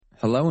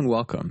Hello and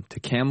welcome to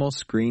Camel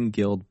Screen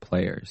Guild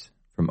Players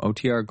from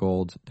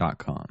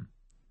OTRGold.com.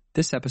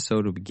 This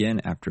episode will begin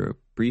after a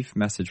brief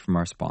message from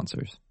our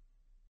sponsors.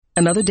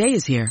 Another day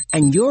is here,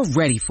 and you're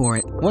ready for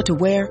it. What to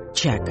wear?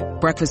 Check.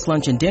 Breakfast,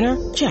 lunch, and dinner?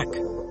 Check.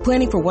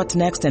 Planning for what's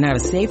next and how to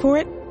save for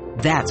it?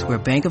 That's where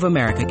Bank of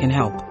America can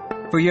help.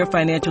 For your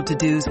financial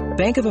to-dos,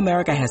 Bank of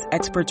America has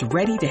experts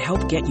ready to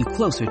help get you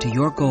closer to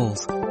your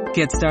goals.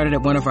 Get started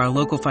at one of our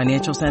local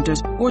financial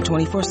centers or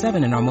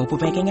 24/7 in our mobile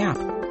banking app.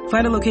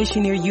 Find a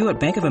location near you at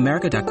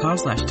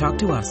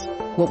bankofamerica.com/talktous.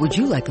 What would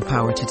you like the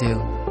power to do?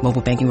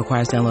 Mobile banking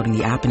requires downloading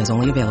the app and is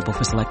only available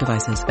for select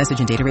devices. Message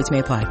and data rates may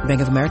apply.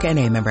 Bank of America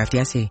N.A., member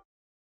FDIC.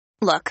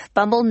 Look,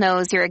 Bumble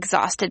knows you're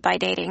exhausted by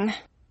dating.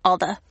 All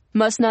the,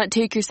 must not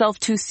take yourself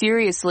too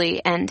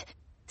seriously, and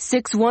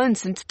 6'1"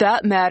 since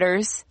that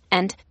matters,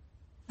 and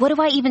what do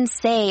I even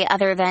say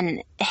other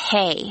than,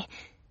 hey?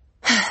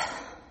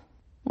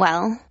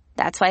 Well,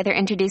 that's why they're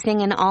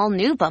introducing an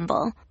all-new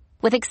Bumble,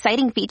 with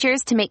exciting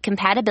features to make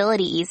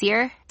compatibility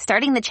easier,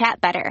 starting the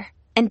chat better,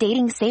 and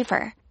dating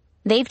safer.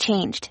 They've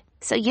changed,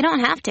 so you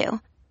don't have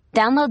to.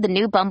 Download the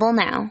new Bumble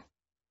now.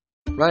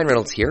 Ryan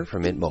Reynolds here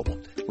from Mint Mobile.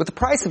 With the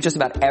price of just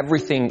about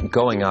everything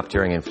going up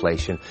during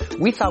inflation,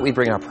 we thought we'd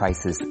bring our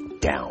prices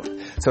down.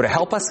 So to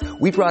help us,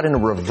 we brought in a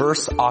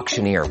reverse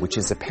auctioneer, which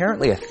is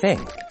apparently a thing.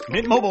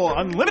 Mint Mobile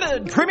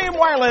Unlimited Premium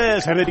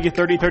Wireless. How to get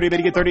 30, 30, how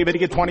to get 30, how to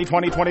get 20,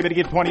 20, 20, how to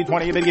get 20,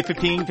 20, how to get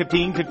 15,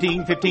 15,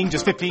 15, 15,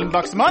 just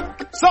 $15 a month?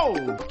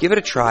 Sold! Give it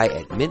a try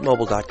at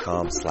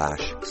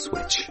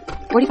mintmobile.com/switch.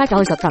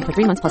 $45 up front for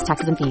 3 months plus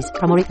taxes and fees.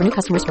 Promo rate for new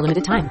customers for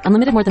limited time.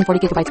 Unlimited more than 40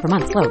 gigabytes per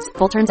month. Slows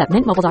full terms at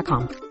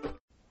mintmobile.com.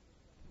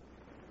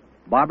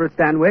 Barbara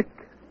Stanwyck,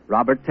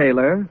 Robert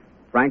Taylor,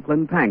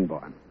 Franklin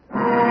Pangborn.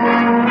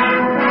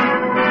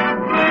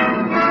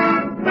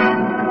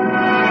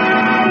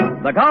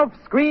 The Gulf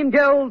Screen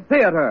Guild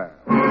Theater.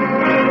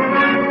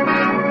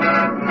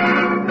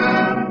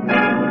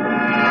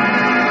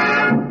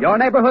 Your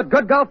neighborhood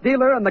good Gulf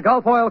dealer and the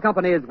Gulf Oil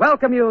Companies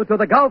welcome you to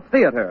the Gulf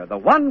Theater, the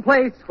one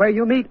place where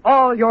you meet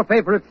all your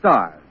favorite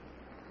stars.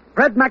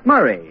 Fred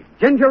McMurray,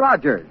 Ginger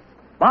Rogers,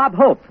 Bob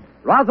Hope,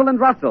 Rosalind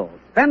Russell,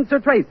 Spencer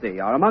Tracy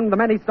are among the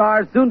many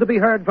stars soon to be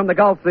heard from the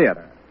Gulf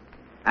Theater.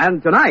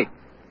 And tonight,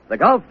 the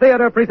Gulf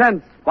Theater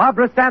presents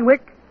Barbara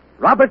Stanwyck,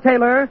 Robert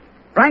Taylor,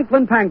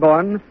 Franklin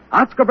Pangborn,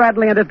 Oscar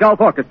Bradley and his Gulf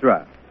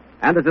Orchestra.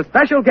 And as a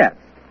special guest,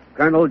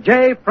 Colonel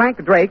J.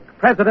 Frank Drake,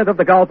 president of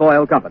the Gulf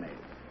Oil Company.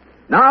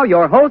 Now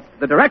your host,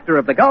 the director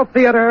of the Gulf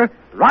Theater,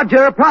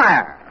 Roger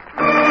Pryor.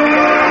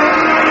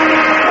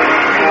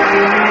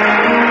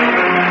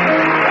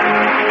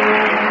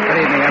 Good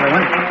evening,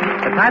 everyone.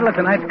 The title of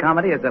tonight's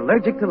comedy is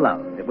Allergic to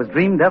Love. It was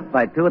dreamed up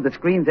by two of the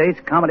screen's ace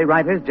comedy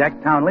writers,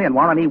 Jack Townley and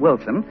Warren E.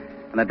 Wilson,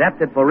 and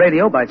adapted for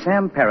radio by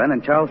Sam Perrin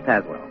and Charles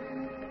Tazwell.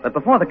 But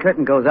before the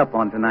curtain goes up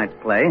on tonight's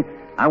play,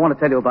 I want to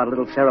tell you about a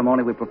little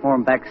ceremony we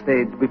perform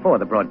backstage before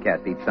the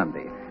broadcast each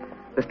Sunday.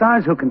 The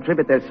stars who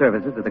contribute their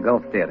services to the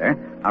Gulf Theater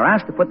are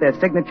asked to put their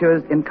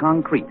signatures in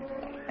concrete.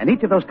 And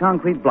each of those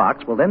concrete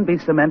blocks will then be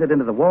cemented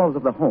into the walls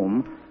of the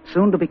home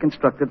soon to be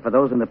constructed for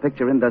those in the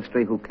picture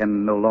industry who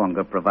can no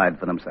longer provide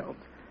for themselves.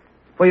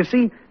 For you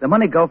see, the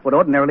money Gulf would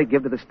ordinarily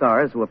give to the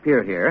stars who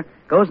appear here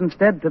goes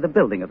instead to the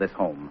building of this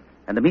home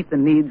and to meet the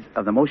needs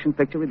of the Motion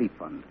Picture Relief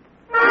Fund.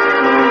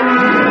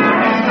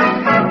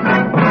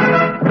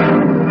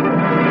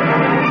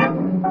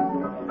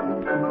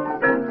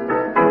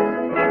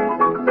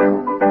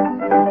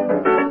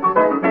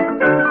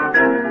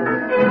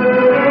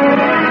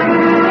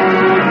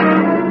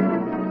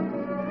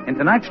 In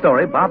tonight's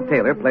story, Bob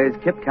Taylor plays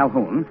Kip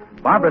Calhoun,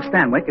 Barbara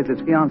Stanwyck is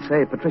his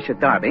fiancée, Patricia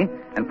Darby,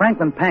 and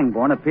Franklin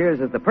Pangborn appears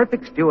as the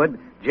perfect steward,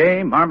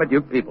 J.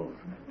 Marmaduke Peoples.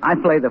 I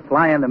play the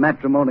fly in the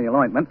matrimonial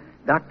ointment,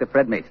 Dr.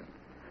 Fred Mason.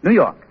 New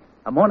York,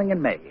 a morning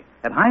in May.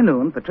 At high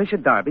noon, Patricia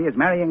Darby is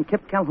marrying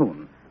Kip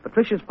Calhoun.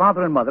 Patricia's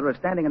father and mother are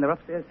standing in their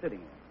upstairs sitting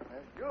room.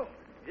 Good.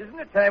 Isn't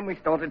it time we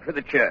started for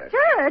the church?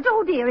 Church?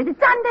 Oh, dear. Is it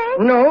Sunday?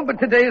 No, but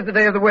today is the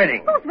day of the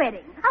wedding. Whose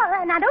wedding?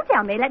 Oh, now don't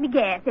tell me. Let me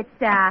guess.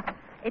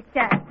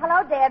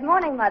 Hello, Dad.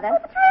 Morning, Mother. Oh,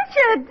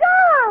 Patricia,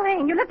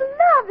 darling. You look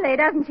lovely,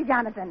 doesn't she,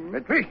 Jonathan?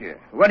 Patricia,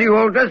 what are you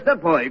all dressed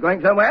up for? Are you going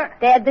somewhere?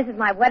 Dad, this is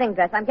my wedding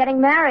dress. I'm getting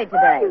married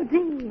today. Oh,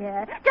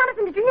 dear.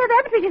 Jonathan, did you hear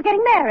that? Patricia's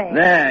getting married.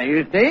 There,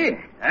 you see.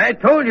 I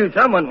told you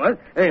someone was.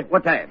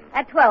 What time?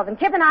 At 12, and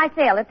Kip and I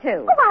sail at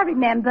 2. Oh, I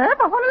remember.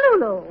 For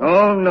Honolulu.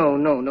 Oh,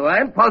 no.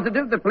 I'm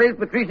positive the place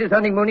Patricia's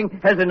honeymooning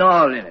has an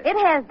R in it. It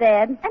has,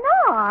 Dad. An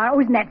R? Oh,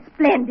 isn't that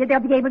splendid?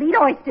 They'll be able to eat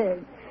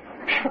oysters.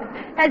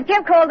 Has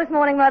Kip called this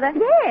morning, Mother?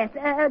 Yes.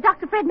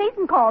 Dr. Fred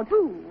Mason called,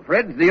 too.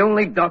 Fred's the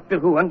only doctor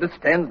who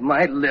understands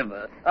my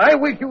liver. I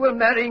wish you were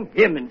marrying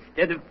him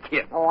instead of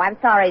Kip. Oh, I'm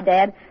sorry,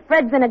 Dad.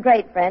 Fred's been a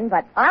great friend,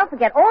 but I'll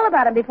forget all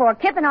about him before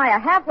Kip and I are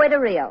halfway to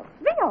Rio.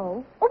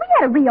 Rio? Oh, we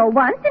had a Rio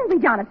once, didn't we,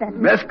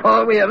 Jonathan? Best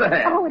call we ever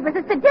had. Oh, it was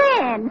a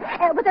sedan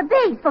with a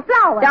base for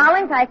flowers.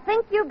 Darlings, I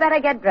think you better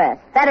get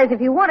dressed. That is,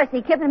 if you want to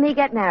see Kip and me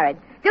get married.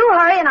 Do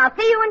hurry, and I'll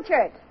see you in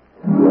church.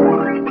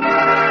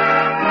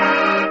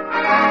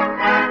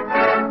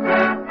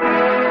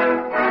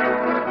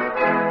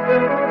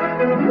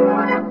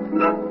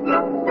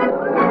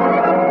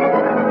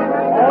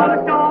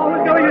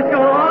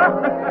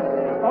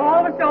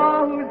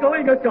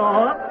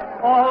 Shaw.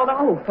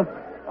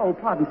 Oh,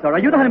 pardon, sir. Are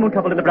you the honeymoon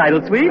couple in the bridal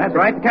suite? That's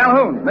right, the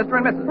Calhoun, Mr.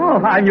 and Mrs.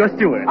 Oh, I'm your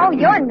steward. Oh,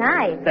 you're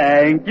nice.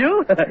 Thank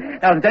you.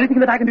 Now, is there anything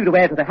that I can do to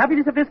add to the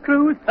happiness of this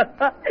cruise?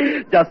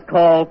 Just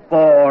call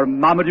for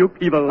Marmaduke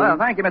Peebles. Well,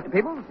 thank you, Mr.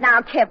 Peebles.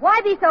 Now, Kip, why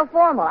be so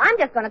formal? I'm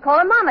just going to call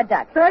her Mama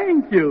Duck.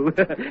 Thank you.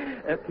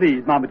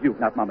 Please, Marmaduke,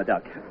 not Mama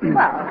Duck.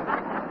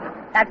 Well,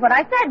 that's what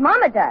I said,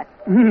 Mama Duck.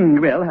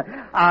 Well,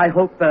 I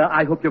hope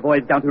your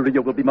voyage down to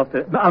Rio will be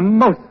a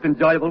most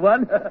enjoyable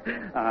one.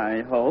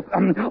 I hope.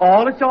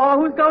 All ashore,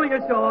 who's going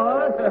ashore?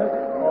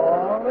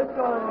 All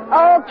ashore.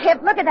 Oh,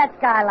 Kip, look at that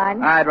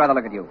skyline. I'd rather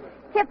look at you.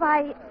 Kip,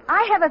 I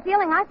have a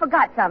feeling I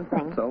forgot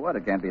something. So what?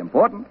 It can't be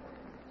important.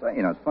 So,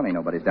 you know, it's funny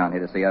nobody's down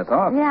here to see us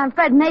off. Yeah, and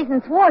Fred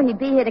Mason swore he'd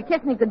be here to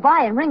kiss me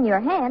goodbye and wring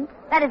your hand.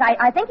 That is,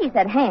 I think he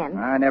said hand.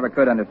 I never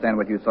could understand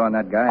what you saw in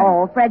that guy.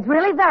 Oh, Fred's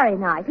really very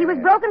nice. He was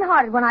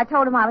broken-hearted when I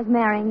told him I was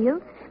marrying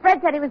you. Fred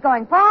said he was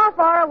going far,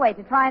 far away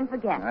to try and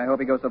forget. I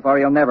hope he goes so far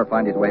he'll never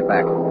find his way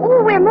back.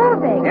 Oh, we're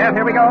moving. Yeah,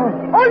 here we go.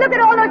 Oh, look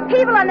at all those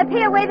people on the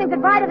pier waving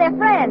goodbye to their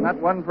friends.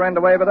 Not one friend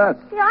away but us.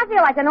 See, I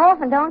feel like an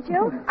orphan, don't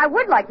you? I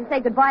would like to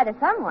say goodbye to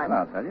someone.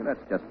 Well, I'll tell you,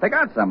 let's just pick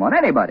out someone,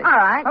 anybody. All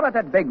right. How about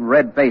that big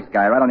red-faced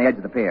guy right on the edge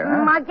of the pier,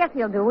 huh? I guess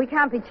he'll do. We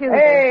can't be choosy.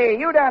 Hey,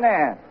 you down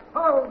there.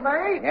 Oh,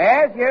 mate.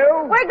 Yes, you.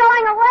 We're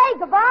going away.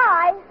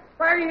 Goodbye.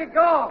 Where do you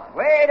go?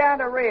 Way down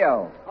to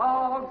Rio.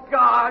 Oh,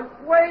 gosh.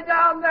 Way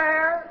down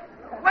there.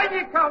 When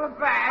you coming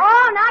back?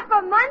 Oh, not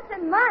for months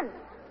and months.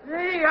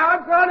 Gee,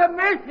 I'm gonna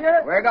miss you.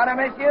 We're gonna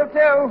miss you,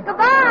 too.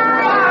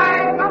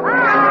 Goodbye. Bye.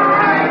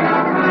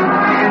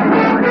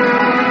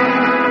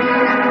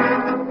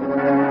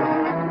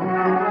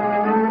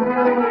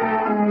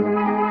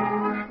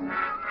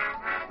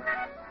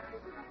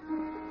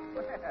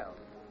 Well,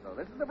 so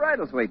this is the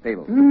bridal suite,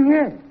 people.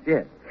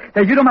 Yes.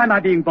 Say, you don't mind my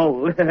being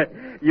bold.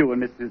 You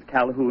and Mrs.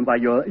 Calhoun, why,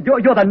 you're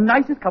the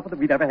nicest couple that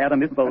we've ever had on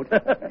this boat.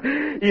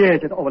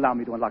 Yes. Oh, allow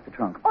me to unlock the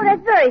trunk. Oh,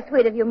 that's very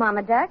sweet of you,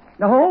 Mama Duck.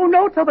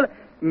 No trouble.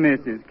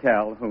 Mrs.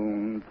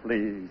 Calhoun,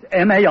 please.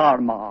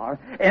 M-A-R-Mar.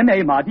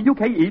 M-A-Mar.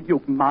 D-U-K-E,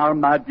 Duke.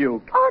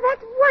 Marmaduke. Oh,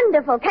 that's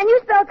wonderful. Can you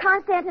spell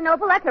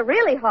Constantinople? That's a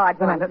really hard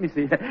one. Let me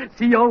see.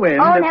 C-O-N.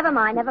 Oh, never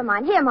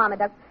mind. Here, Mama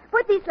Duck.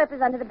 Put these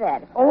slippers under the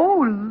bed.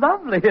 Oh,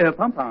 lovely. Here,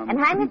 pom-pom. And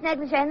hang this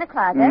negligee in the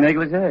closet.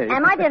 Negligee.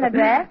 And my dinner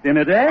dress.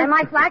 Dinner dress? And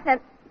my slacks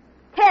and...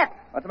 Kip.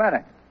 What's the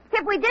matter?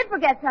 Kip, we did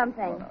forget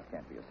something. Oh, no, it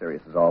can't be as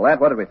serious as all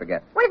that. What did we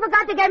forget? We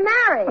forgot to get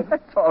married.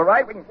 That's all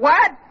right.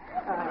 What?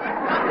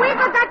 We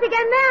forgot to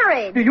get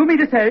married. Do you mean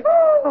to say...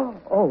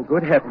 Oh,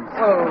 good heavens.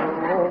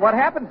 Oh, what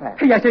happened, Pat?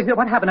 Yes,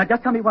 what happened? Now,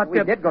 just tell me what...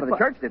 We did go to the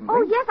church, didn't we?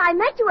 Oh, yes, I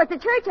met you at the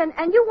church,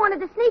 and you wanted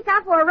to sneak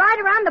out for a ride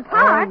around the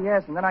park. Oh,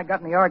 yes, and then I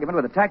got in the argument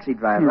with a taxi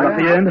driver. At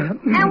the end.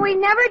 And we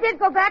never did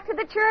go back to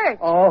the church.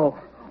 Oh.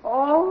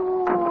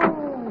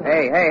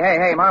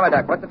 Hey, Mama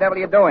Duck, what the devil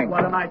are you doing?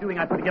 What am I doing?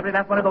 I'm putting every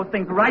last one of those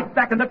things right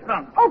back in the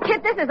trunk. Oh,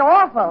 Kit, this is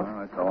awful.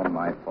 Oh, it's all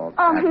my fault.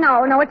 Oh,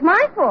 no, it's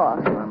my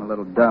fault. I'm a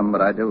little dumb, but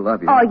I do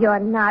love you. Oh, you're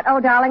not. Oh,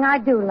 darling, I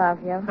do love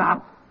you.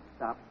 Stop.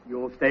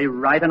 You'll stay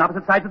right on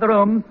opposite sides of the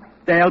room.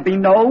 There'll be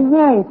no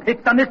woo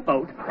pitched on this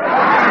boat.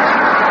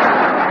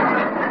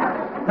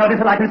 Now, this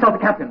is like consult the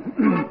captain.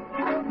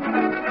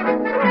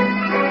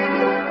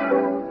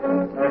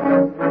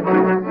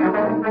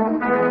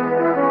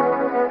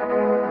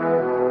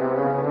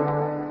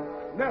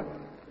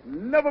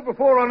 Never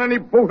before on any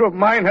boat of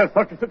mine has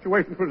such a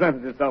situation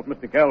presented itself,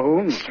 Mr.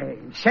 Calhoun.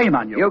 Shame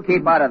on you. You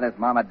keep out of this,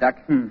 Mama Duck.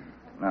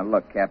 Now,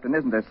 look, Captain,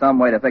 isn't there some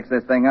way to fix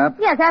this thing up?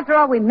 Yes, after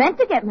all, we meant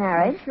to get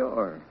married.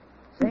 Sure.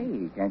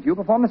 Say, can't you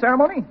perform the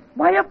ceremony?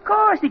 Why, of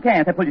course he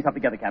can't. Pull yourself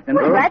together, Captain.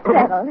 Well, that's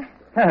settled.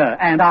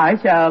 And I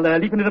shall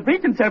leap into the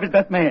breach and serve as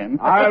best man.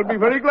 I'll be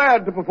very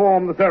glad to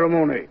perform the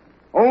ceremony.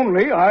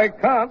 Only I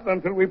can't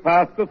until we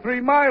pass the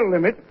 3-mile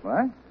limit.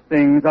 What?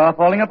 Things are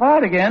falling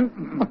apart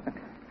again.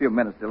 A few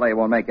minutes delay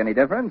won't make any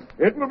difference.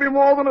 It will be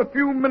more than a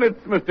few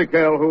minutes, Mr.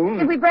 Calhoun.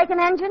 Did we break an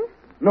engine?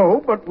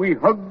 No, but we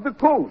hugged the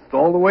coast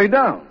all the way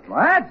down.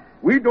 What?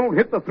 We don't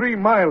hit the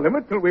 3-mile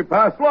limit till we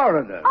pass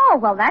Florida. Oh,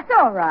 well, that's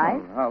all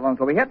right. How long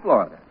till we hit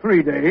Florida?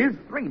 3 days.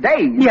 3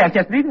 days? Yes,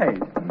 3 days.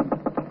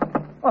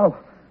 Oh,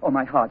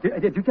 my heart.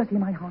 Did you just hear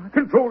my heart?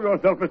 Control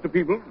yourself, Mr.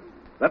 Peebles.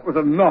 That was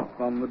a knock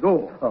on the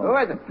door. Oh. Who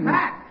is it?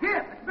 Pat,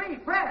 Kip, it's me,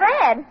 Fred.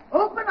 Fred?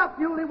 Open up,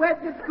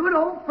 newlyweds. It's good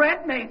old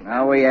Fred Mason.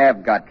 Now we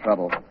have got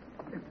trouble.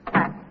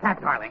 Pat,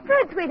 darling.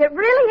 Fred, sweet, it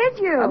really is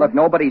you. Now, look,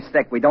 nobody's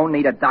sick. We don't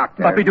need a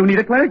doctor. But we do need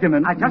a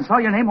clergyman. I just saw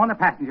your name on the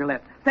passenger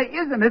list. Say,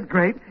 isn't this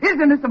great?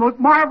 Isn't this the most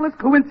marvelous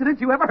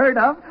coincidence you ever heard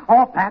of?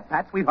 Oh,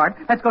 Pat, sweetheart,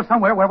 let's go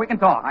somewhere where we can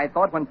talk. I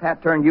thought when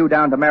Pat turned you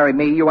down to marry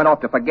me, you went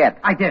off to forget.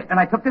 I did, and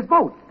I took this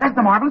boat. That's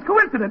the marvelous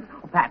coincidence.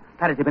 Oh, Pat,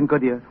 has it been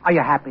good to you? Are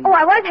you happy? Oh,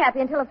 I was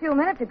happy until a few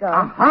minutes ago.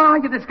 Aha,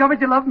 you discovered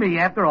you love me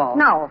after all.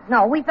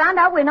 No, we found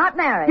out we're not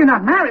married. You're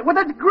not married? Well,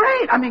 that's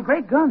great. I mean,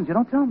 great guns, you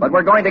don't tell me. But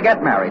we're going to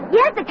get married.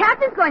 Yes, the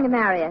captain's going to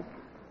marry us.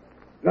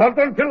 Not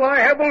until I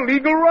have a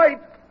legal right.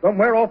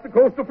 Somewhere off the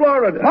coast of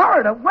Florida.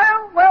 Florida? Well.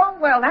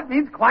 That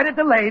means quite a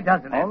delay,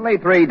 doesn't it? Only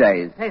 3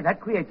 days. Hey, that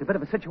creates a bit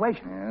of a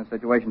situation. Yeah, the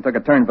situation took a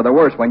turn for the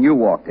worse when you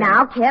walked in.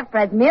 Now, Kip,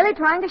 Fred's merely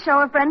trying to show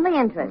a friendly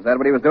interest. Was that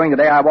what he was doing the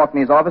day I walked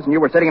in his office and you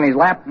were sitting in his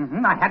lap?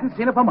 Mm-hmm. I hadn't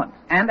seen her for months.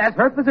 And as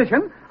her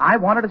physician, I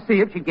wanted to see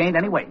if she'd gained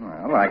any weight.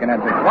 Well, I can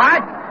answer.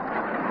 What?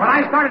 What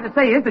I started to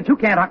say is that you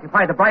can't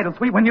occupy the bridal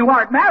suite when you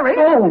aren't married.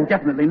 Oh,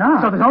 definitely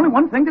not. So there's only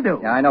one thing to do.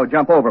 Yeah, I know.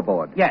 Jump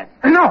overboard. Yes.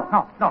 No.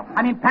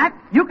 I mean, Pat,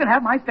 you can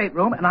have my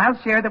stateroom, and I'll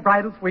share the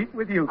bridal suite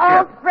with you,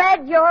 Oh, Kip.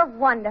 Fred, you're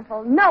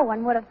wonderful. No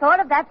one would have thought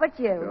of that but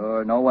you.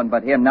 Sure, no one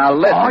but him. Now,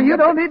 listen. Oh, you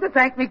don't need to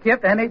thank me,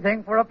 Kip.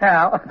 Anything for a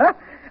pal.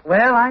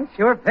 Well, I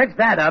sure fixed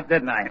that up,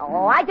 didn't I?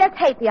 Oh, I just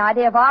hate the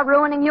idea of our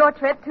ruining your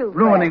trip, too, Fred.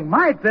 Ruining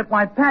my trip?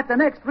 Why, Pat, the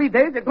next 3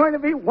 days are going to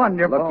be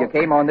wonderful. Look, you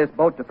came on this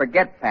boat to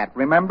forget Pat,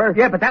 remember?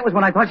 Yeah, but that was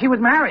when I thought she was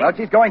married. Well,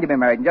 she's going to be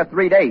married in just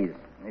 3 days.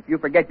 If you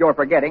forget you're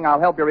forgetting,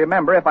 I'll help you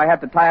remember if I have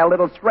to tie a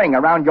little string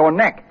around your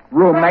neck,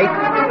 roommate.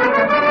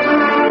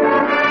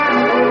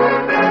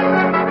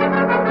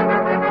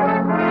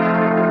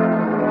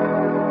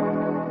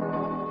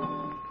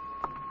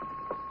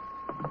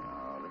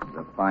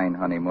 Fine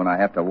honeymoon. I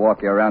have to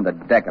walk you around the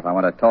deck if I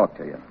want to talk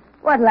to you.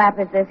 What lap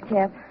is this,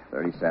 Kip?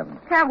 37.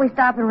 Can't we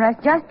stop and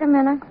rest just a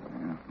minute?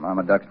 Yeah,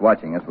 Mama Duck's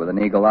watching us with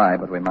an eagle eye,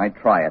 but we might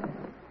try it.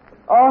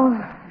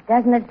 Oh,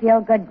 doesn't it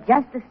feel good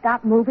just to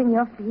stop moving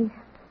your feet?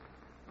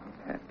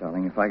 Pat,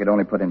 darling, if I could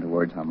only put into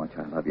words how much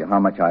I love you, how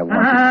much I want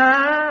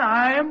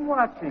I'm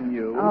watching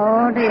you.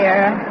 Oh,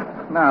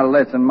 dear. you. Now,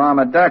 listen,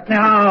 Mama Duck.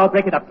 Now,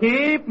 break it up.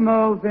 Keep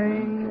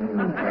moving.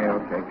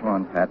 Okay. Come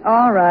on, Pat.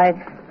 All right.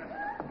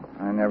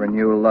 I never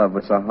knew love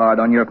was so hard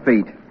on your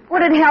feet.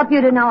 Would it help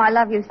you to know I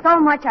love you so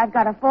much I've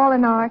got a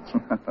fallen arch?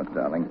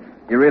 Darling,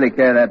 you really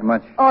care that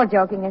much? All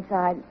joking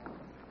aside.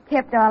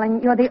 Kip,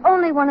 darling, you're the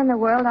only one in the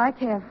world I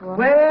care for.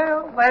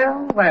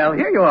 Well,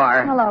 here you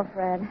are. Hello,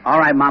 Fred. All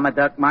right, Mama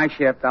Duck, my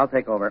shift. I'll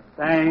take over.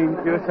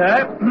 Thank you,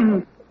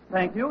 sir.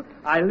 Thank you.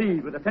 I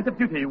leave with a sense of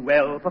duty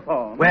well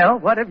performed. Well,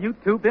 what have you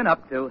two been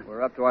up to?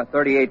 We're up to our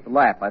 38th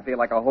lap. I feel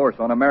like a horse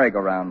on a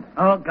merry-go-round.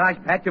 Oh, gosh,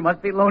 Pat, you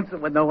must be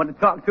lonesome with no one to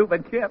talk to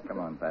but Kip. Come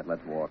on, Pat,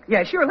 let's walk.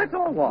 Yeah, sure, let's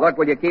all walk. Look,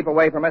 will you keep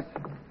away from us?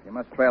 You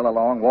must trail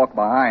along, walk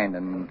behind,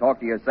 and talk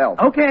to yourself.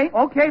 Okay,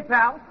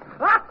 pal.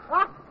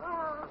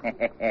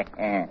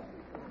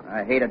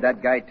 I hated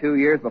that guy 2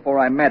 years before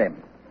I met him.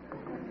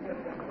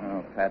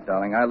 Oh, Pat,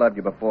 darling, I loved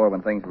you before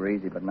when things were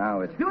easy, but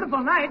now it's... Beautiful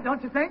night,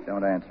 don't you think?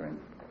 Don't answer him.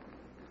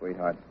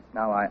 Sweetheart,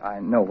 now I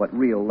know what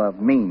real love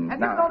means.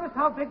 Have now... you noticed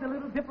how big the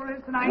Little Dipper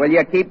is tonight? Will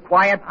you keep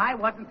quiet? I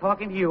wasn't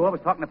talking to you. I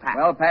was talking to Pat.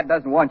 Well, Pat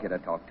doesn't want you to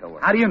talk to her.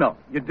 How do you know?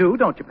 You do,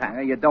 don't you,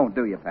 Pat? You don't,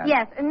 do you, Pat?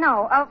 Yes,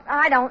 no,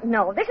 I don't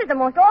know. This is the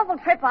most awful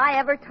trip I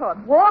ever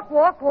took. Walk,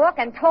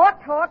 and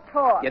talk.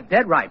 You're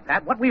dead right,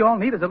 Pat. What we all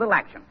need is a little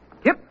action.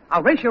 Kip,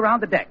 I'll race you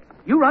around the deck.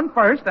 You run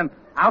first, and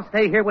I'll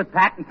stay here with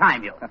Pat and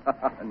time you.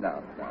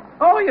 No.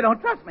 Oh, you don't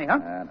trust me, huh?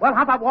 No. Well,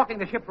 how about walking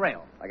the ship's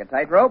rail? Like a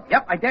tightrope?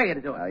 Yep, I dare you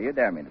to do it. Oh, you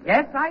dare me to do it.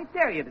 Yes, I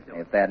dare you to do it.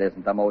 If that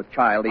isn't the most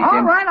childish...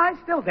 All right, I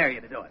still dare you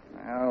to do it.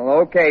 Well,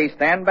 okay,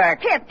 stand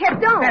back. Kip,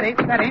 don't. Steady.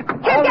 Kip,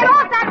 get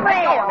off that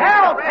rail.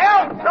 Help!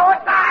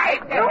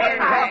 Suicide!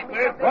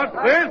 What's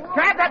this?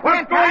 Grab that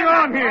What's man, going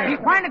Pat. on here? He's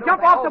trying to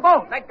jump off the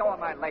boat. Let go of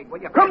my leg,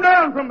 will you? Come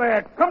down from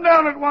there. Come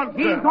down at once,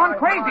 He's sir. gone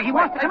crazy. He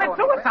wants to commit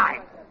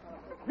suicide.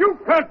 You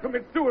can't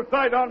commit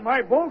suicide on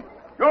my boat.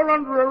 You're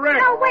under arrest.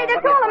 No, wait,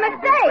 it's all a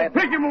mistake.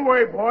 Take him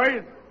away,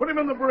 boys. Put him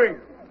in the brig.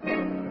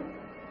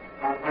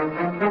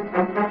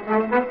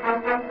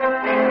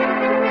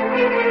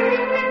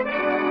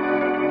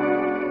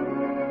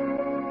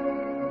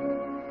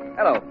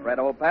 Hello, Fred,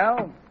 old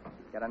pal.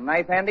 Got a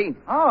knife handy?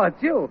 Oh,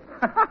 it's you.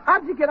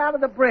 How'd you get out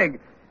of the brig?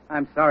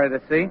 I'm sorry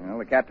to see. Well,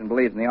 the captain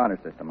believes in the honor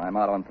system. I'm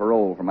out on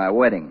parole for my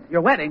wedding.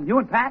 Your wedding? You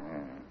and Pat? Yeah.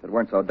 If it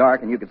weren't so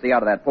dark and you could see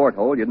out of that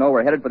porthole, you'd know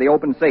we're headed for the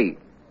open sea.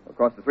 We'll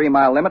cross the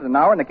 3-mile limit in an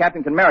hour, and the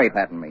captain can marry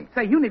Pat and me.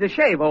 Say, you need a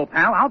shave, old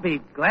pal. I'll be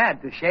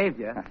glad to shave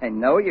you. I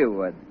know you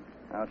would.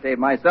 I'll shave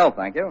myself,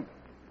 thank you.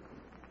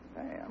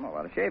 Hey, I'm all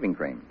out of shaving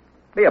cream.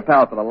 Be a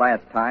pal for the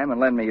last time and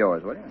lend me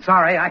yours, will you?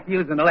 Sorry, I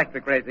used an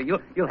electric razor.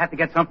 You'll have to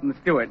get some from the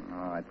steward.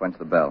 All right, punch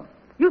the bell.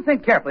 You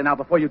think carefully now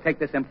before you take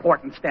this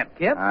important step,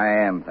 Kip.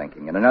 I am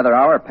thinking. In another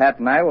hour, Pat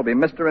and I will be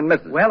Mr. and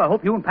Mrs. Well, I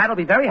hope you and Pat will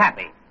be very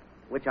happy,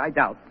 which I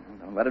doubt.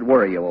 Don't let it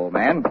worry you, old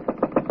man.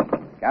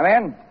 Come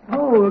in.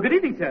 Oh, good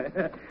evening,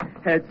 sir.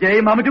 J.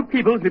 Marmaduke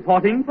Peebles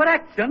reporting for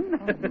action.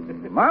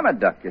 Mama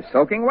Duck, you're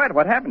soaking wet.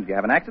 What happened? Did you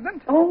have an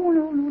accident? Oh,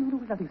 no,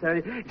 nothing,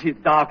 sir. It's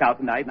dark out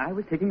tonight, and I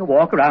was taking a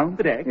walk around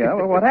the deck. Yeah,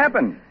 well, what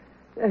happened?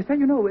 Sir,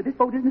 you know, this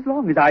boat isn't as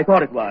long as I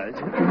thought it was.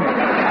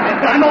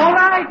 I'm all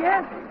right,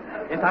 yes.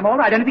 Yes, I'm all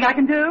right. Anything I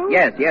can do?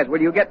 Yes.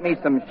 Will you get me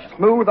some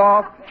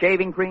smooth-off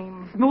shaving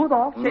cream? Smooth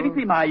off shaving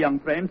cream, my young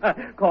friend.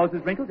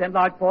 Causes wrinkles,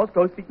 enlarged pores,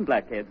 crow's feet, and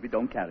blackheads. We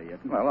don't carry it.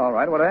 Well, all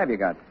right. What have you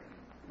got?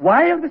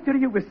 Wild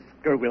Wisteria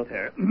Whisker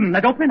Wilter.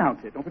 Now, don't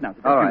pronounce it.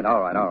 All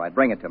right.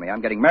 Bring it to me.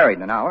 I'm getting married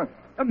in an hour.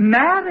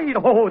 Married?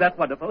 Oh, that's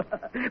wonderful.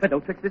 But no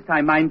tricks this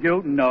time, mind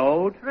you.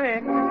 No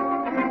tricks.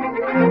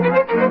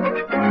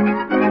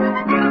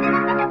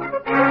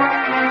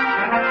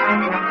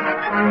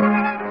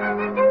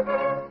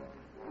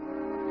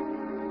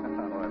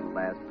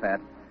 Pat.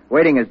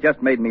 Waiting has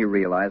just made me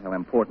realize how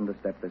important a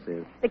step this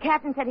is. The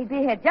captain said he'd be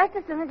here just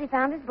as soon as he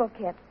found his book,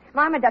 Kip.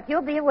 Mama Duck,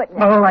 you'll be a witness.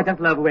 Oh, I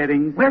just love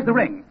weddings. Where's the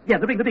ring? Yeah,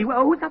 the ring.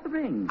 Oh, who's got the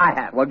ring? I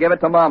have. Well, give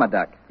it to Mama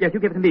Duck. Yes, you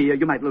give it to me.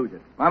 You might lose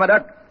it. Mama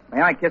Duck,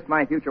 may I kiss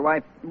my future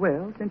wife?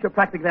 Well, since you're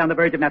practically on the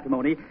verge of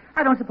matrimony,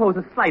 I don't suppose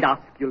a slight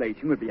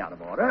osculation would be out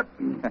of order.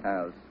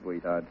 Oh,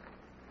 sweetheart.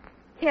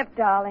 Kip,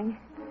 darling.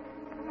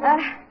 No!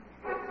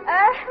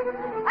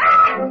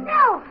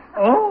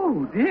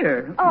 Oh,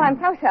 dear. Oh, I'm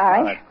so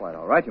sorry. Oh, that's quite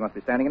all right. You must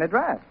be standing in a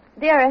draft.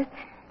 Dearest.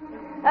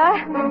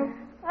 No!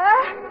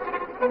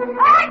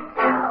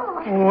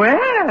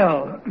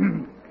 Well.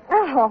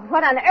 Oh,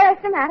 what on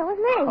earth's the matter with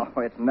me? Oh,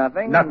 it's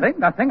nothing.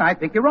 Nothing. I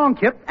think you're wrong,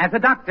 Kip. As a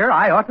doctor,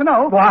 I ought to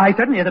know. Why,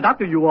 certainly as a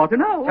doctor, you ought to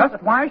know.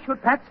 Just why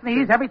should Pat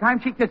sneeze every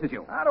time she kisses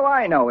you? How do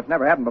I know? It's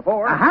never happened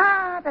before.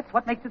 Aha, that's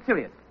what makes it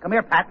serious. Come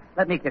here, Pat.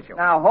 Let me kiss you.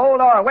 Now, hold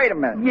on. Wait a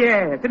minute.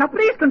 Yes. Now,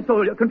 please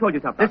control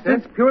yourself, Doctor.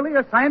 This is purely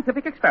a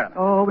scientific experiment.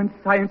 Oh, and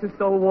science is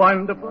so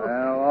wonderful.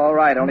 Well, all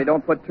right. Only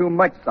don't put too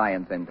much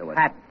science into it.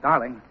 Pat,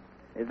 darling.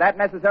 Is that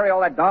necessary, all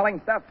that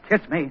darling stuff?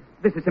 Kiss me.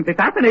 This is simply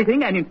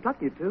fascinating and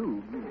instructive,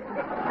 too.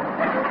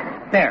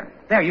 There,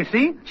 you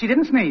see? She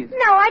didn't sneeze.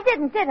 No, I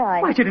didn't, did I?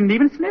 Why, she didn't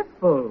even sniff.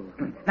 Oh.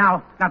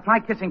 Now try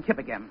kissing Kip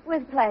again.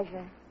 With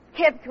pleasure.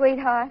 Kip,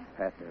 sweetheart.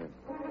 Pat.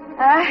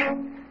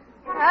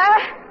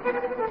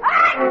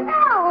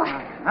 No!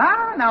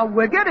 Now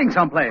we're getting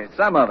someplace.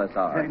 Some of us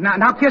are.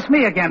 Now kiss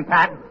me again,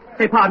 Pat.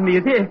 Say, pardon me,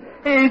 is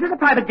this a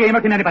private game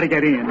or can anybody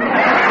get in? Go away,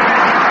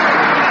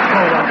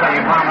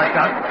 Mama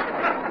Duck.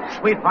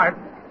 Sweetheart,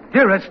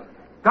 dearest,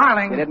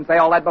 darling. You didn't say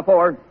all that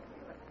before.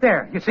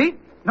 There, you see?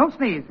 No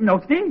sneeze. No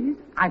sneeze.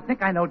 I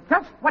think I know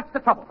just what's the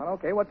trouble.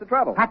 Okay, what's the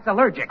trouble? Pat's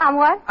allergic.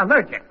 What?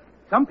 Allergic.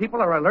 Some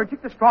people are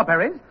allergic to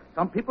strawberries.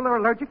 Some people are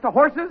allergic to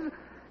horses.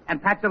 And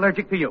Pat's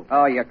allergic to you.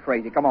 Oh, you're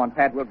crazy. Come on,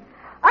 Pat. We'll...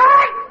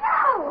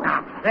 No!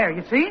 Now, there,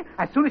 you see?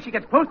 As soon as she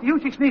gets close to you,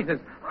 she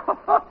sneezes.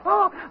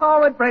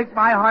 Oh, it breaks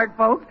my heart,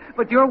 folks.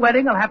 But your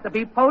wedding will have to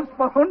be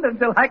postponed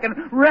until I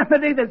can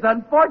remedy this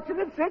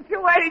unfortunate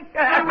situation.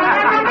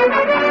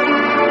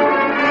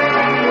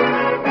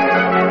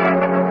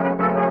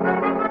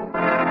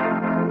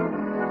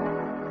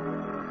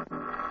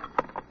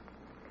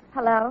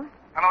 Hello?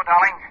 Hello,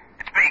 darling.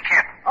 It's me,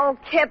 Kip. Oh,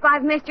 Kip,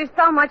 I've missed you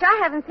so much. I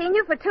haven't seen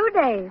you for 2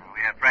 days.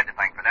 We have Fred to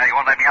thank for that. He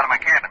won't let me out of my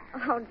cabin.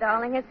 Oh,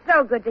 darling, it's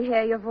so good to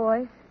hear your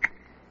voice.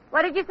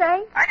 What did you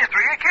say? I just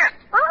threw you a kiss.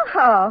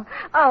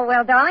 Oh,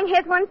 well, darling,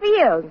 here's one for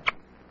you.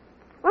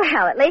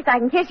 Well, at least I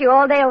can kiss you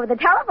all day over the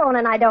telephone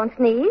and I don't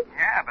sneeze.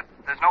 Yeah, but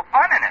there's no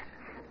fun in it.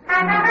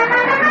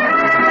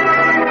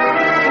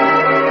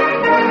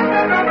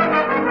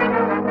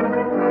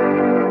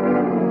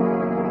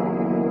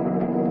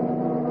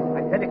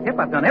 Kip,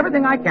 I've done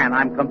everything I can.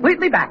 I'm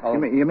completely back. Oh,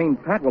 you mean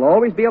Pat will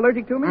always be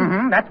allergic to me?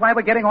 Mm-hmm. That's why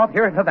we're getting off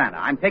here at Havana.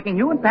 I'm taking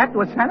you and Pat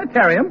to a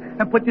sanitarium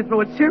and put you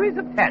through a series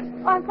of tests.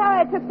 Oh, I'm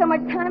sorry it took so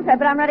much time, Pat,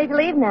 but I'm ready to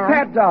leave now.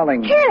 Pat,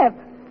 darling. Kip!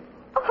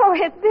 Oh,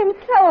 it's been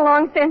so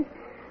long since...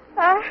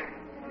 no!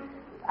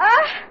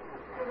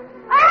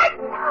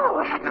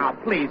 Now,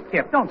 please,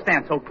 Kip, don't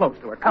stand so close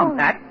to her. Come,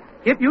 Pat.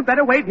 Kip, you'd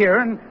better wait here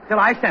until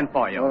I send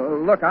for you.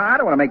 Look, I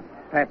don't want to make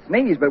Pat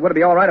sneeze, but would it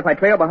be all right if I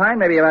trail behind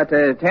maybe about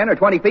 10 or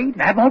 20 feet?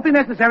 That won't be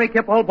necessary,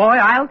 Kip, old boy.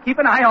 I'll keep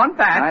an eye on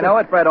Pat. I know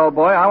it, Fred, old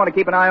boy. I want to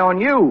keep an eye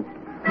on you.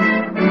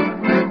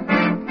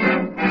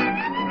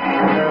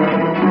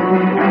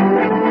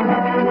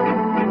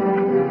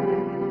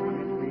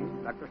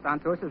 Dr.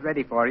 Santos is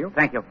ready for you.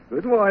 Thank you.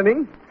 Good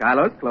morning.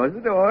 Carlos, close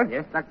the door.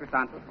 Yes, Dr.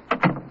 Santos.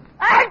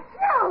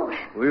 No!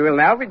 We will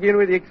now begin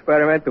with the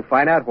experiment to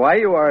find out why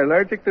you are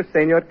allergic to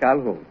Senor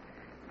Calhoun.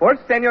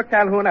 First, Senor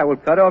Calhoun, I will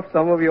cut off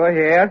some of your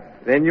hair,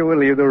 then you will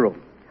leave the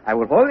room. I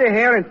will hold the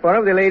hair in front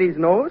of the lady's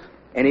nose,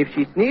 and if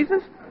she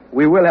sneezes,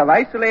 we will have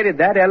isolated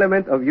that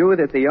element of you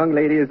that the young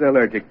lady is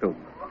allergic to.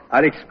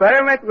 Our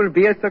experiment will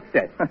be a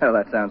success. Well,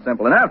 that sounds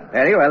simple enough.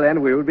 Very well,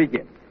 then we will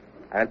begin.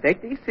 I'll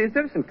take these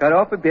scissors and cut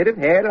off a bit of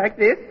hair like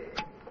this.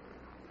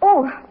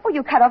 Oh,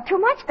 you cut off too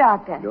much,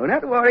 Doctor. Do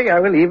not worry,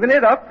 I will even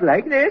it up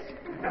like this.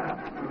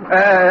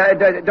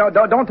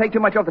 Don't take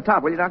too much off the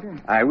top, will you, Doctor?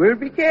 I will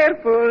be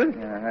careful.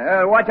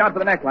 Watch out for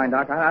the neckline,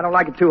 Doc. I don't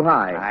like it too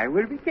high. I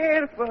will be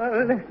careful.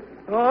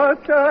 Oh,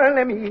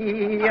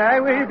 solemnly, I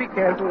will be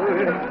careful.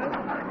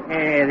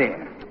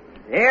 There.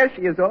 There,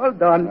 she is all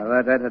done.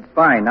 That's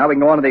fine. Now we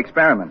can go on to the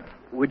experiment.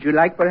 Would you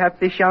like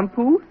perhaps a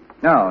shampoo?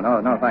 No,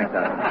 thanks,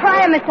 Doctor.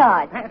 Try a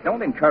massage.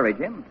 Don't encourage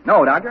him.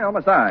 No, Doctor, no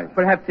massage.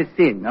 Perhaps a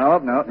singe?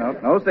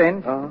 No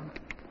singe. Oh,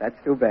 that's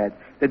too bad.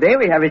 Today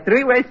we have a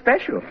three-way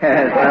special.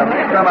 Yes,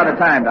 some other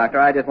time, Doctor.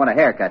 I just want a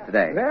haircut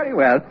today. Very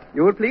well.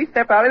 You will please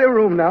step out of the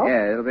room now.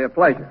 Yeah, it'll be a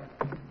pleasure.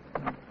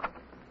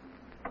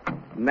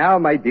 Now,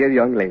 my dear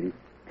young lady,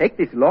 take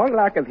this long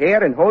lock of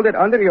hair and hold it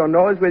under your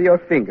nose with your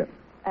finger.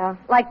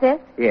 Like this?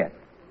 Yes.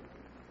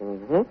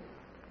 Mm-hmm.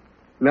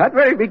 Not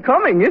very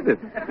becoming, is it?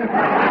 Look,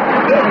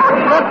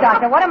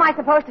 Doctor, what am I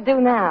supposed to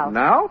do now?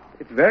 Now?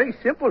 It's very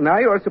simple. Now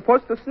you are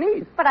supposed to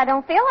sneeze. But I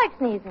don't feel like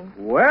sneezing.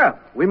 Well,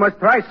 we must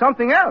try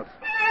something else.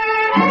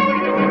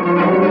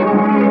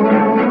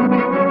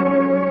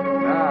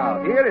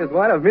 Now, here is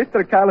one of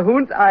Mr.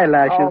 Calhoun's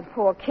eyelashes. Oh,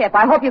 poor Kip.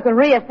 I hope you can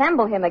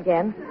reassemble him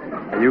again.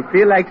 You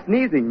feel like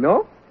sneezing,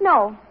 no?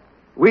 No.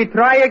 We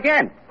try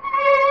again.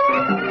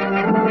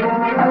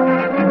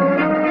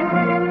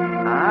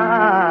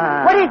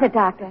 What is it,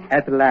 Doctor?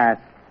 At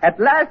last. At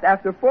last,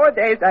 after 4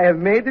 days, I have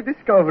made the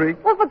discovery.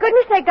 Well, for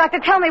goodness sake, Doctor,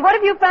 tell me, what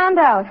have you found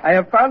out? I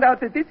have found out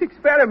that this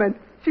experiment,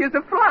 she is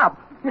a flop.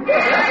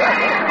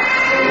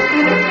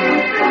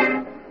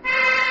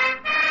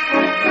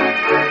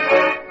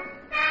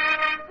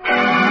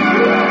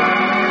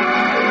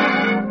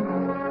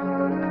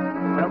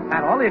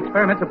 Pat, all the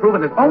experiments have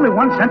proven there's only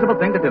one sensible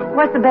thing to do.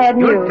 What's the bad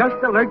news? You're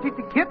just allergic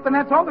to Kip, and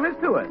that's all there is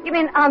to it. You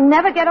mean I'll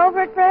never get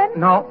over it, Fred?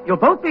 No, you'll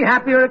both be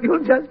happier if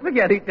you'll just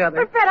forget each other.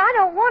 But, Fred, I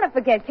don't want to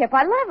forget Kip.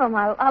 I love him.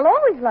 I'll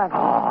always love him. Oh,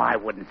 I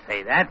wouldn't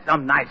say that.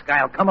 Some nice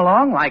guy will come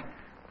along like,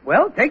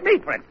 well, take me,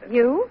 for instance.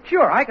 You?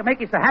 Sure, I can make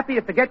you so happy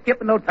you forget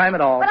Kip in no time at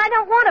all. But I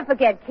don't want to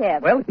forget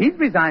Kip. Well, he's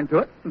resigned to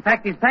it. In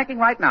fact, he's packing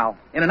right now.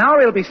 In an hour,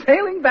 he'll be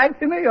sailing back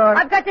to New York.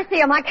 I've got to see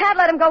him. I can't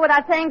let him go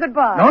without saying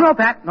goodbye. No,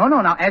 Pat. No.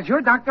 Now, as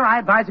your doctor, I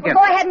advise against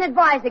Well, go ahead and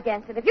advise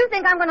against it. If you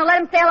think I'm going to let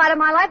him sail out of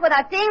my life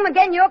without seeing him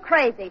again, you're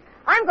crazy.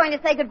 I'm going to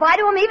say goodbye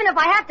to him even if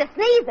I have to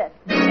sneeze it.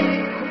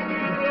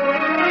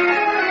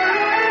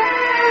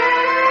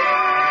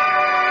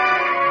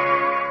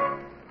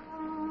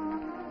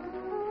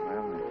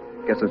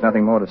 Guess there's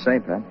nothing more to say,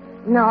 Pat.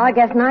 No, I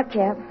guess not,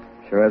 Kip.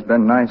 Sure has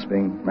been nice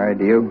being married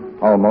to you.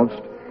 Almost.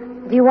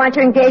 Do you want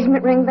your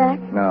engagement ring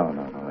back? No.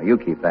 You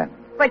keep that.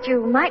 But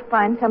you might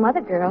find some other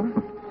girl.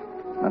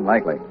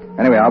 Unlikely.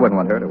 Anyway, I wouldn't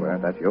want her to wear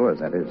it. That's yours,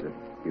 that is, if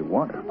you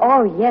want it.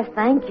 Oh, yes,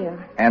 thank you.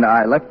 And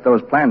I left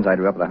those plans I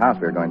drew up at the house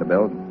we were going to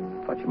build.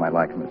 Thought you might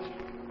like them as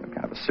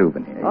kind of a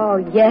souvenir. Oh,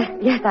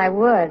 yes, I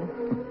would.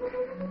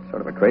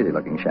 Sort of a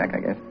crazy-looking shack,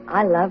 I guess.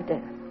 I loved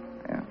it.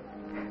 Yeah.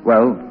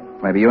 Well,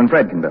 maybe you and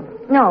Fred can build it.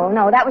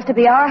 No, that was to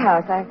be our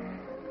house.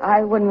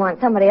 I wouldn't want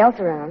somebody else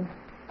around.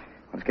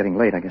 Well, it's getting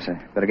late. I guess I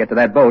better get to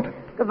that boat.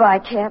 Goodbye,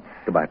 Kip.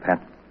 Goodbye,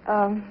 Pat.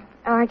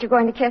 Aren't you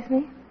going to kiss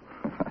me?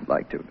 I'd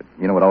like to, but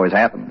you know what always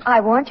happens. I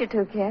want you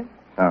to, Kip.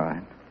 All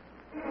right.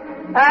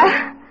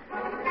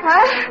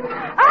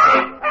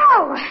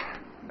 No!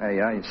 There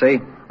you are, you see?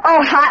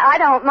 Oh, I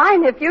don't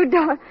mind if you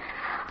don't.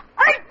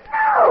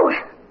 No!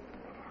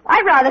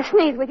 I'd rather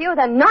sneeze with you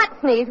than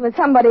not sneeze with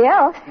somebody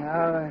else.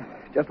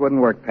 Just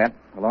wouldn't work, Pat.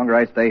 The longer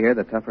I stay here,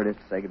 the tougher it is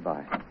to say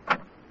goodbye.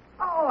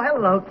 Oh,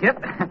 hello, Kip.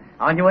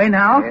 On your way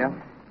now? Yeah.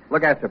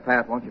 Look after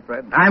Pat, won't you,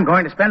 Fred? I'm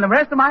going to spend the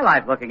rest of my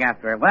life looking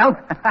after her. Well,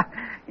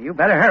 you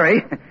better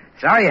hurry.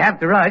 Sorry you have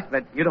to rush,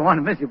 but you don't want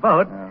to miss your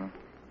boat.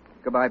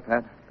 Goodbye,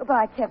 Pat.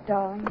 Goodbye, Kip,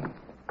 darling.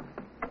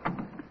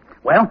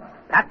 Well,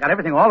 Pat got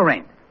everything all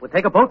arranged. We'll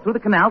take a boat through the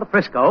canal to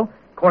Frisco.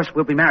 Of course,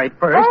 we'll be married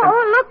first.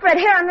 Oh, look, Fred,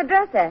 here on the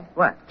dresser.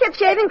 What? Kip's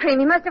shaving cream.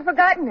 You must have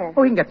forgotten it.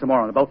 Oh, we can get some more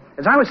on the boat.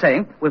 As I was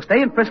saying, we'll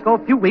stay in Frisco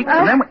a few weeks,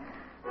 and then we...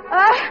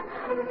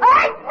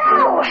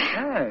 No!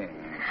 Hey.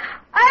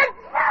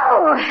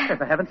 No!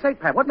 For heaven's sake,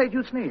 Pat, what made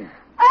you sneeze?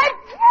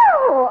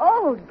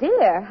 Oh,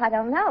 dear. I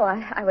don't know.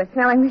 I was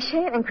smelling the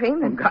shaving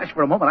cream. And... Oh, gosh,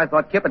 for a moment I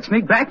thought Kip had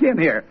sneaked back in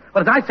here.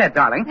 Well, as I said,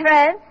 darling...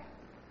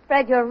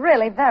 Fred, you're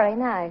really very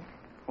nice.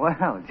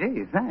 Well,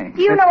 gee, thanks.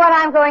 Do you know what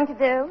I'm going to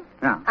do?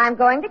 No. I'm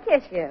going to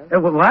kiss you.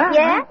 What?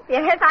 Yes,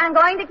 I'm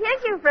going to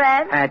kiss you,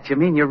 Fred. Pat, you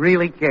mean you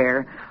really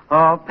care?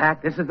 Oh,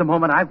 Pat, this is the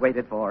moment I've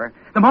waited for.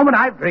 The moment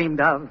I've dreamed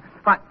of.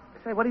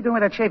 Say, what are you doing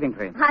with that shaving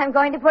cream? I'm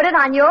going to put it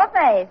on your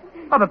face.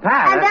 Oh, but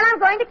Pat... And then I'm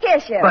going to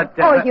kiss you. But,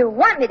 you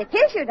want me to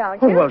kiss you,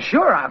 don't you? Oh, well,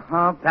 sure.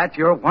 Oh, Pat,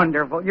 you're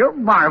wonderful. You're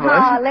marvelous.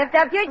 Oh, lift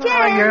up your chin.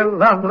 Oh, you're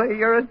lovely.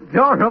 You're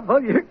adorable.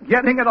 You're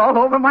getting it all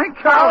over my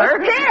collar. Oh,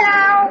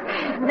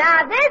 Phil.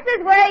 Now, this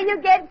is where you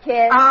get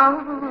kissed.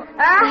 No!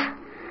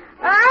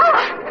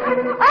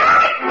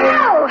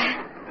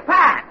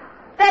 Pat!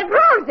 That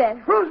proves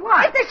it. Proves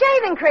what? It's the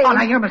shaving cream. Oh,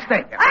 now you're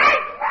mistaken.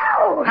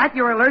 No! Pat,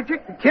 you're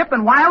allergic to Kip,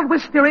 and wild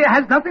wisteria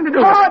has nothing to do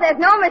with it. Oh, there's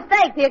no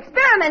mistake. The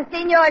experiment,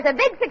 senor, is a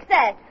big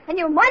success. And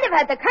you might have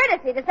had the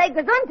courtesy to say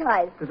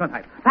gesundheit.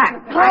 Gesundheit.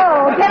 Pat.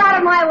 Oh, get out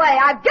of my way.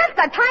 I've just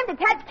got time to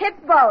catch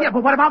Kip's boat. Yeah,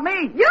 but what about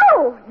me?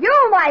 You,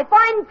 my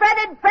fine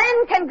fretted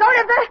friend, can go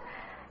to the...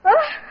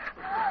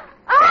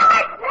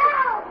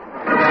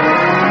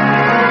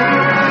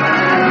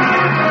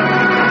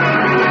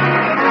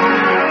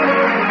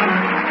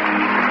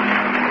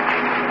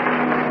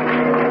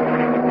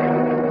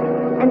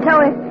 And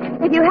so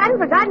if you hadn't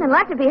forgotten and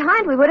left it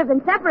behind, we would have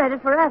been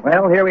separated forever.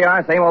 Well, here we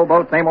are, same old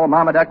boat, same old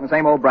Mama Duck, and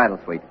same old bridal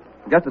suite.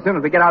 Just as soon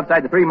as we get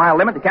outside the 3-mile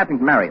limit, the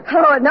captain's married.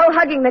 Oh, no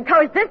hugging the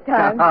coast this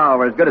time. Oh,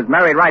 we're as good as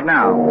married right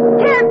now.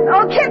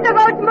 Kip, the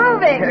boat's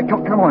moving.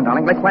 Come on,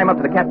 darling. Let's climb up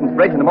to the captain's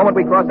bridge, and the moment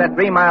we cross that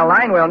 3-mile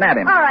line, we'll nab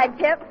him. All right,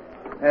 Kip.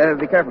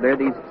 Be careful, dear.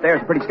 These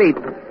stairs are pretty steep.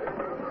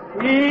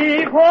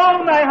 Heave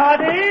home, my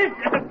hearties.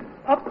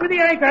 Up to the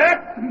anchor.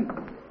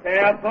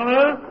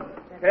 Careful.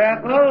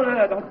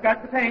 Don't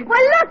scratch the paint. Well,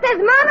 look, there's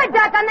Mama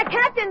Duck on the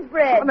captain's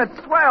bridge. Well,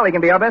 that's swell. He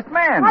can be our best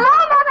man. Hello,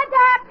 Mama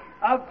Duck.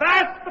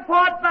 Avast the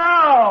port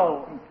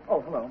bow. Oh,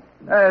 hello.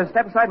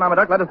 Step aside, Mama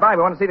Duck. Let us by.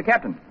 We want to see the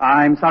captain.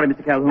 I'm sorry,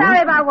 Mr. Calhoun. Sorry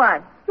about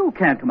what? You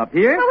can't come up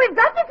here. Well, we've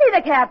got to see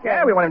the captain.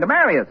 Yeah, we want him to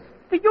marry us.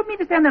 Do you mean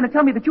to stand there and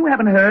tell me that you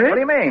haven't heard? What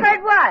do you mean?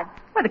 Heard what?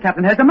 Why, the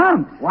captain has the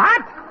mumps.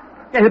 What?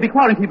 Yeah, he'll be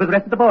quarantined with the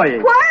rest of the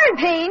boys.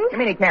 Quarantine? You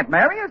mean he can't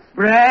marry us?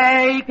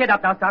 Break it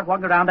up. Now start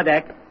walking around the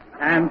deck.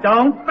 And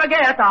don't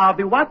forget, I'll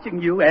be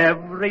watching you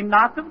every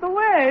knot of the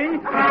way.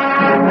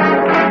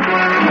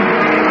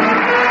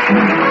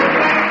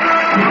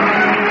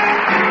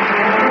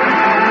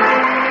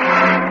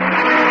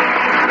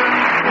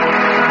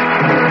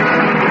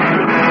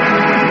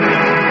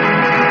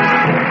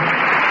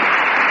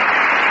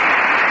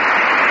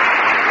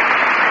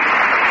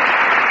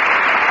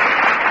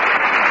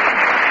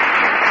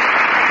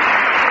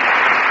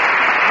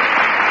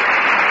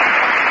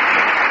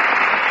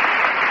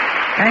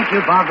 Thank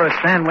you, Barbara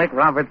Stanwyck,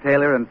 Robert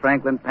Taylor, and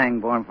Franklin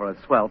Pangborn for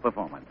a swell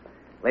performance.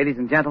 Ladies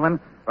and gentlemen,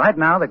 right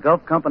now the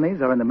Gulf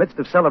companies are in the midst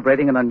of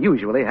celebrating an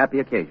unusually happy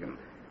occasion.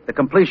 The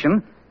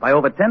completion, by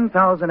over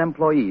 10,000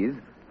 employees,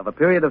 of a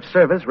period of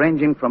service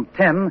ranging from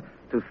 10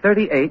 to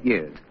 38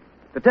 years.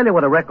 To tell you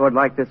what a record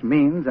like this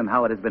means and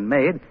how it has been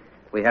made,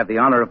 we have the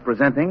honor of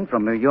presenting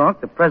from New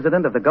York the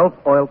president of the Gulf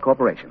Oil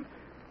Corporation.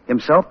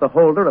 Himself the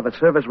holder of a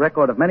service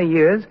record of many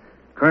years,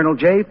 Colonel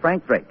J.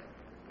 Frank Drake.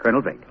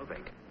 Colonel Drake.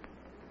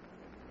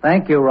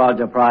 Thank you,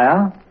 Roger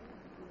Pryor.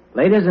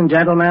 Ladies and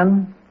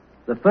gentlemen,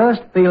 the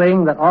first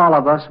feeling that all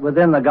of us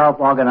within the Gulf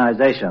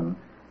organization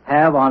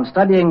have on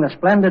studying the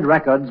splendid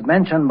records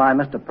mentioned by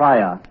Mr.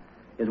 Pryor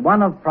is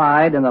one of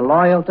pride in the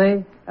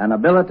loyalty and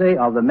ability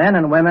of the men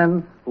and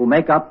women who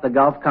make up the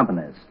Gulf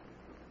companies.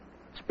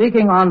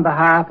 Speaking on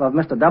behalf of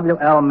Mr.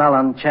 W.L.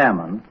 Mellon,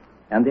 Chairman,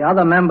 and the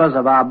other members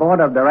of our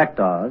Board of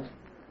Directors,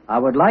 I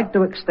would like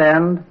to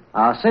extend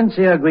our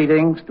sincere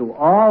greetings to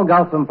all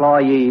Gulf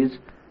employees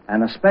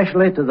and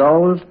especially to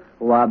those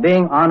who are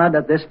being honored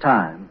at this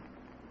time.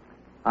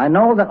 I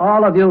know that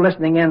all of you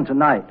listening in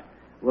tonight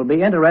will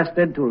be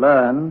interested to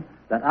learn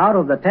that out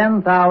of the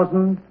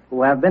 10,000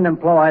 who have been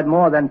employed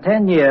more than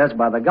 10 years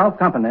by the Gulf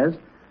companies,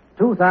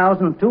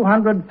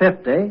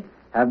 2,250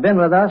 have been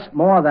with us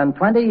more than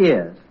 20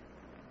 years,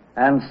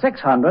 and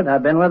 600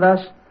 have been with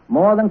us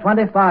more than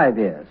 25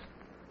 years.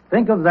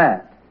 Think of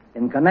that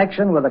in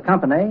connection with a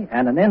company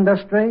and an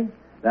industry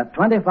that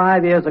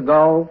 25 years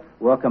ago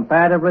were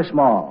comparatively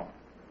small.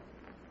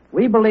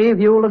 We believe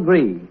you will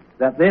agree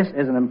that this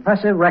is an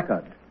impressive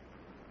record,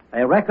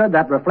 a record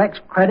that reflects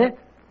credit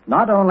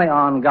not only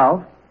on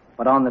Gulf,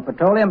 but on the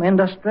petroleum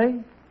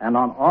industry and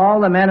on all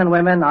the men and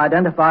women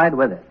identified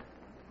with it.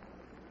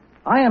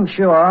 I am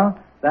sure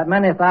that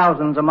many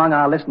thousands among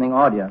our listening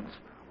audience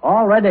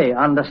already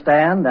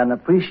understand and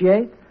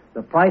appreciate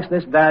the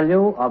priceless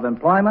value of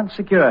employment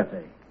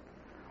security,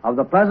 of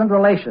the pleasant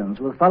relations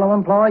with fellow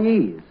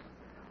employees,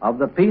 of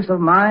the peace of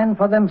mind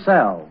for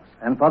themselves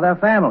and for their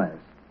families,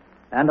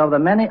 and of the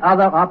many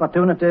other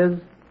opportunities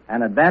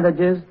and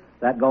advantages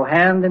that go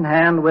hand in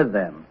hand with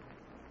them.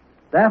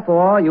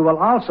 Therefore, you will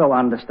also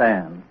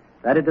understand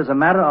that it is a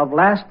matter of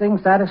lasting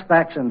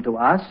satisfaction to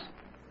us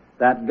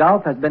that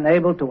Gulf has been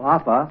able to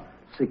offer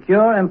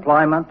secure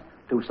employment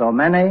to so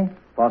many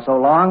for so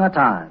long a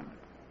time.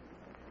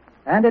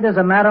 And it is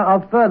a matter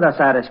of further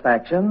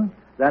satisfaction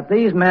that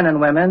these men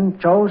and women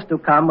chose to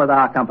come with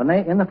our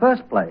company in the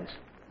first place.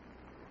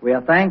 We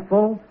are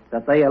thankful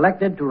that they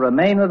elected to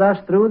remain with us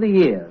through the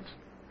years,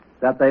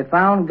 that they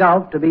found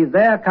Gulf to be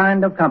their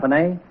kind of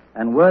company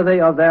and worthy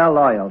of their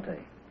loyalty.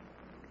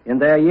 In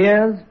their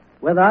years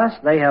with us,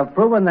 they have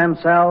proven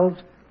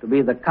themselves to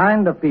be the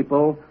kind of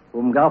people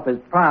whom Gulf is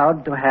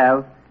proud to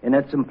have in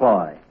its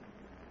employ.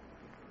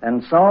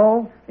 And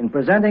so, in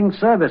presenting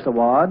service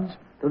awards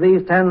to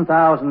these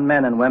 10,000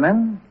 men and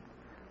women,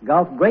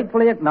 Gulf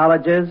gratefully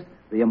acknowledges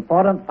the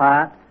important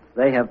part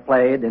they have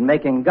played in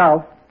making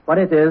Gulf what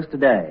it is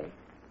today.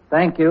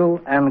 Thank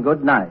you and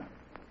good night.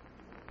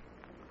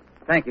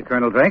 Thank you,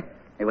 Colonel Drake.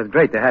 It was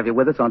great to have you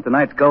with us on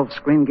tonight's Gulf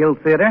Screen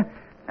Guild Theater,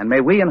 and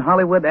may we in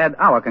Hollywood add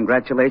our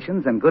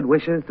congratulations and good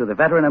wishes to the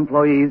veteran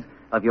employees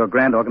of your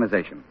grand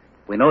organization.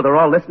 We know they're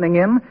all listening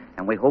in,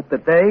 and we hope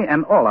that they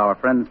and all our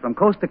friends from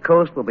coast to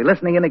coast will be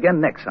listening in again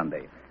next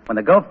Sunday, when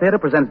the Gulf Theater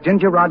presents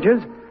Ginger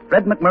Rogers,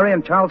 Fred McMurray,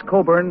 and Charles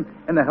Coburn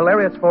in the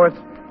hilarious force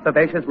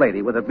Vivacious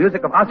Lady, with the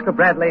music of Oscar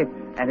Bradley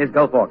and his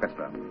Gulf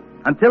Orchestra.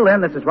 Until then,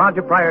 this is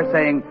Roger Pryor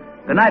saying,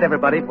 good night,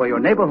 everybody, for your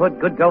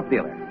neighborhood Good Gulf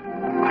dealer.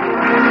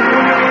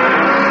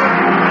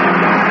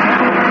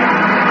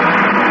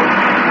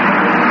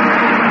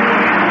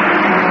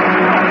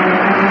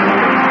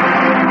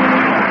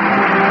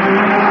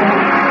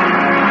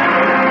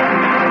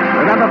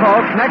 Remember,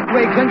 folks, next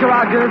week, Ginger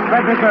Rogers,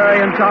 Fred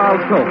McMurray, and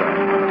Charles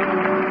Coburn.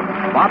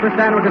 Barbara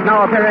Stanwyck is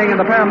now appearing in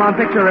the Paramount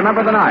picture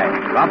Remember the Night.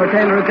 Robert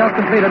Taylor has just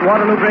completed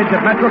Waterloo Bridge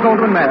at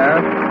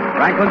Metro-Goldwyn-Mayer.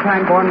 Franklin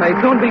Pangborn may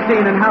soon be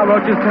seen in Hal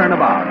Roach's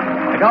Turnabout.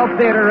 The Gulf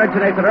Theater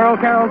originates at Earl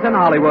Carroll's in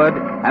Hollywood,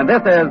 and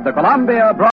this is the Columbia